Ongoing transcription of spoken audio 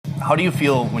How do you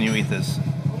feel when you eat this?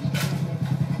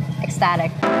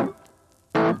 Ecstatic.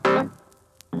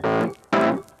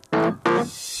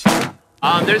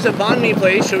 There's a banh mi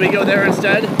place. Should we go there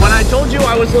instead? When I told you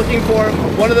I was looking for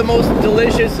one of the most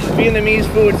delicious Vietnamese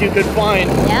foods you could find,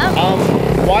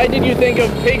 why did you think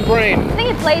of pig brain? I think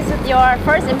it plays with your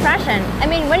first impression. I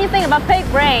mean, when you think about pig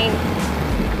brain,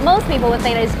 most people would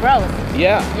think that it's gross.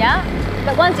 Yeah. Yeah?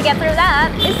 But once you get through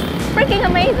that, it's freaking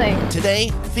amazing.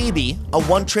 Today, Phoebe, a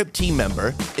Onetrip team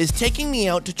member, is taking me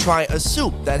out to try a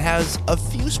soup that has a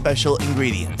few special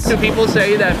ingredients. Do people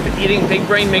say that eating pig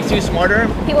brain makes you smarter?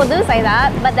 People do say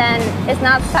that, but then it's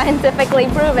not scientifically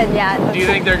proven yet. Do you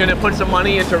think they're going to put some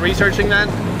money into researching that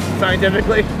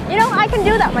scientifically? You know, I can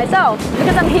do that myself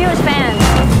because I'm a huge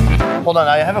fan. Hold on,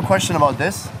 I have a question about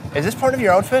this. Is this part of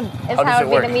your outfit? It's how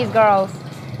Vietnamese girls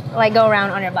like go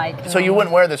around on their bike. So you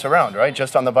wouldn't wear this around, right?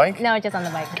 Just on the bike? No, just on the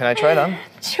bike. Can I try it on?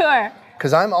 Sure.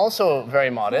 Because I'm also very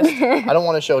modest. I don't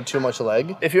want to show too much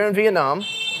leg. If you're in Vietnam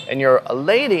and you're a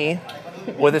lady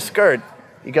with a skirt,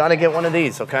 you got to get one of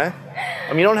these, okay?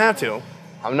 I mean, you don't have to.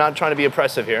 I'm not trying to be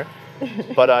oppressive here,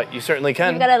 but you certainly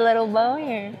can. You've got a little bow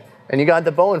here. And you got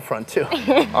the bow in front too.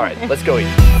 All right, let's go eat.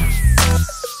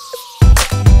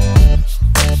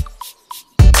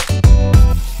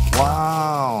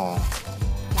 Wow.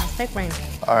 That's pig brain.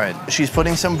 All right, she's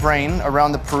putting some brain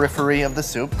around the periphery of the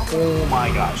soup. Oh my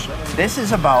gosh. This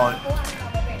is about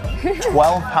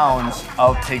 12 pounds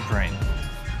of pig brain.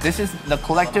 This is the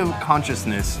collective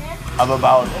consciousness of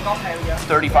about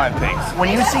 35 pigs. When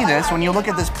you see this, when you look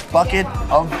at this bucket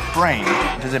of brain,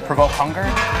 does it provoke hunger?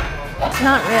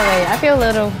 Not really. I feel a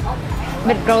little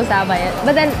bit grossed out by it.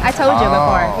 But then I told you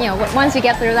before, you know, once you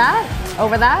get through that,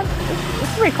 over that,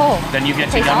 it's pretty cool. Then you get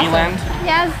to Yummy Land?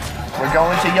 Yes. We're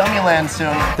going to Yummy Land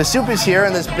soon. The soup is here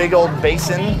in this big old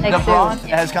basin. The broth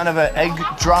has kind of an egg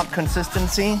drop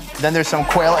consistency. Then there's some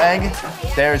quail egg.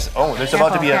 There's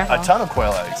about to be a ton of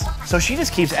quail eggs. So she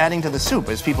just keeps adding to the soup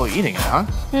as people are eating it, huh?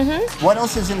 Mm-hmm. What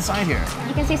else is inside here?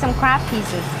 You can see some crab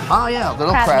pieces. Oh yeah,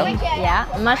 little crab. Yeah,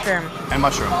 mushroom. And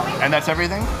mushroom. And that's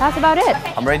everything? That's about it.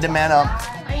 I'm ready to man up.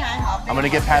 I'm gonna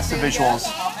get past the visuals.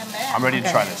 I'm ready to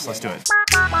try this. Let's do it.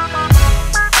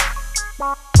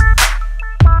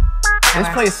 This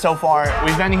place so far,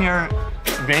 we've been here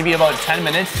maybe about 10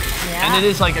 minutes, and it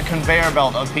is like a conveyor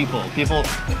belt of people. People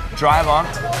drive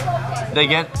up, they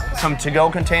get some to-go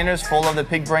containers full of the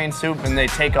pig brain soup, and they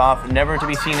take off, never to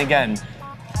be seen again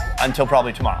until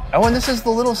probably tomorrow. Oh, and this is the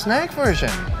little snack version.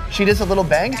 She does a little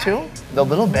bag too. The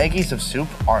little baggies of soup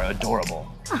are adorable.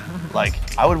 Like,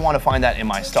 I would want to find that in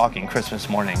my stocking Christmas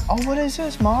morning. Oh, what is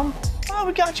this, Mom? Oh,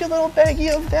 we got you a little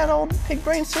baggie of that old pig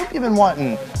brain soup you've been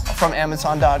wanting from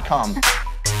Amazon.com.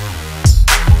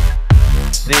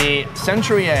 The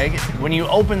century egg, when you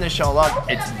open the shell up,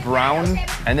 it's brown,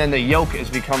 and then the yolk has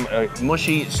become a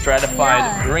mushy,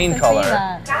 stratified green color.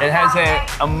 It has a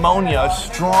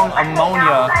strong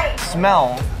ammonia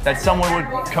smell that someone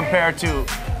would compare to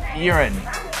urine.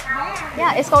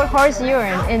 Yeah, it's called horse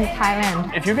urine in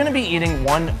Thailand. If you're gonna be eating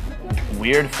one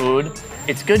weird food,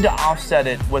 it's good to offset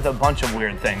it with a bunch of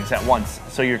weird things at once,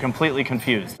 so you're completely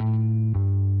confused.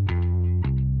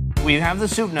 We have the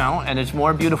soup now, and it's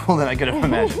more beautiful than I could have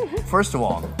imagined. First of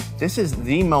all, this is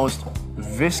the most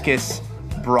viscous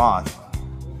broth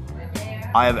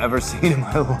I have ever seen in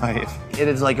my life. It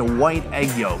is like a white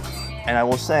egg yolk, and I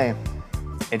will say,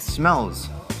 it smells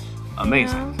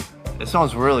amazing. It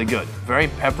smells really good, very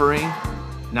peppery.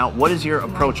 Now, what is your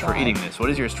approach for eating this? What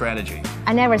is your strategy?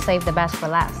 I never save the best for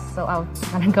last, so I'm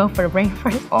gonna go for the brain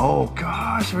first. Oh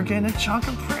gosh, we're getting a chunk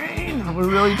of brain. We're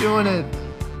really doing it.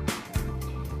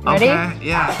 Ready? Okay,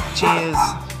 yeah, cheers.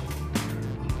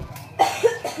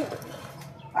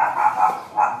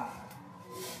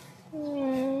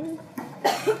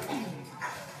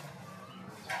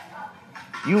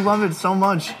 You love it so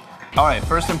much. All right,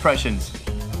 first impressions.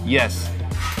 Yes,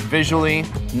 visually,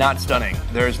 not stunning.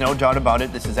 There is no doubt about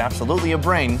it. This is absolutely a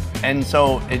brain, and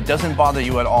so it doesn't bother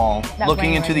you at all.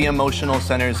 Looking into the emotional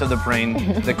centers of the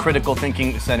brain, the critical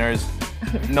thinking centers,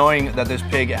 knowing that this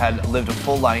pig had lived a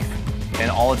full life, and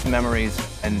all its memories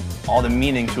and all the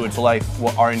meaning to its life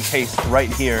are encased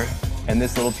right here in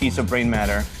this little piece of brain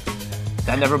matter.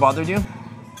 That never bothered you?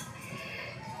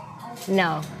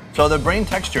 No. So the brain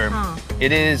texture,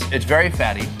 it's very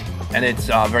fatty and it's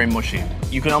very mushy.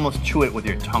 You can almost chew it with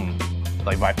your tongue.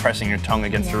 Like by pressing your tongue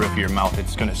against the roof of your mouth,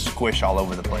 it's gonna squish all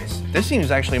over the place. This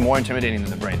seems actually more intimidating than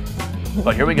the brain.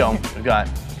 But here we go. We've got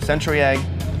century egg.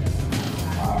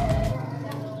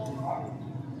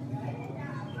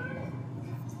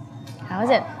 How is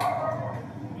it?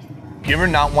 Do you ever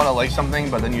not want to like something,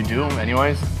 but then you do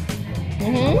anyways?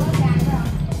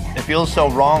 Mm-hmm. It feels so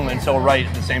wrong and so right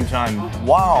at the same time.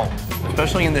 Wow.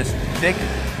 Especially in this thick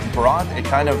broth,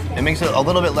 it makes it a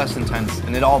little bit less intense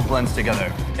and it all blends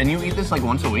together. And you eat this like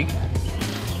once a week?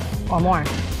 Or more.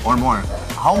 Or more.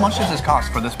 How much does this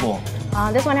cost for this bowl?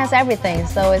 This one has everything,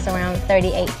 so it's around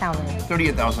 38,000.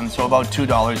 38,000, so about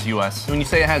 $2 US. When you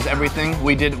say it has everything,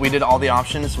 we did all the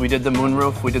options. We did the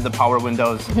moonroof, we did the power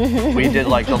windows, we did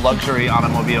like the luxury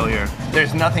automobile here.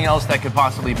 There's nothing else that could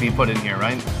possibly be put in here,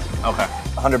 right? Okay,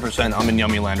 100%, I'm in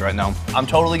yummy land right now. I'm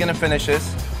totally gonna finish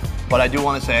this, but I do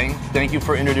wanna say, thank you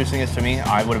for introducing this to me.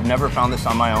 I would have never found this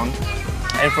on my own.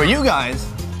 And for you guys,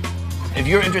 if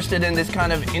you're interested in this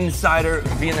kind of insider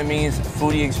Vietnamese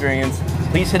foodie experience,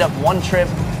 please hit up Onetrip.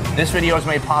 This video is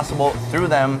made possible through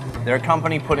them. They're a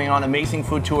company putting on amazing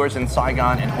food tours in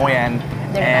Saigon and Hoi An.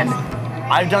 And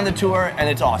I've done the tour and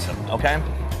it's awesome, okay?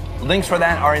 Links for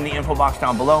that are in the info box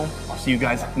down below. I'll see you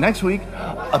guys next week.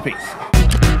 A peace.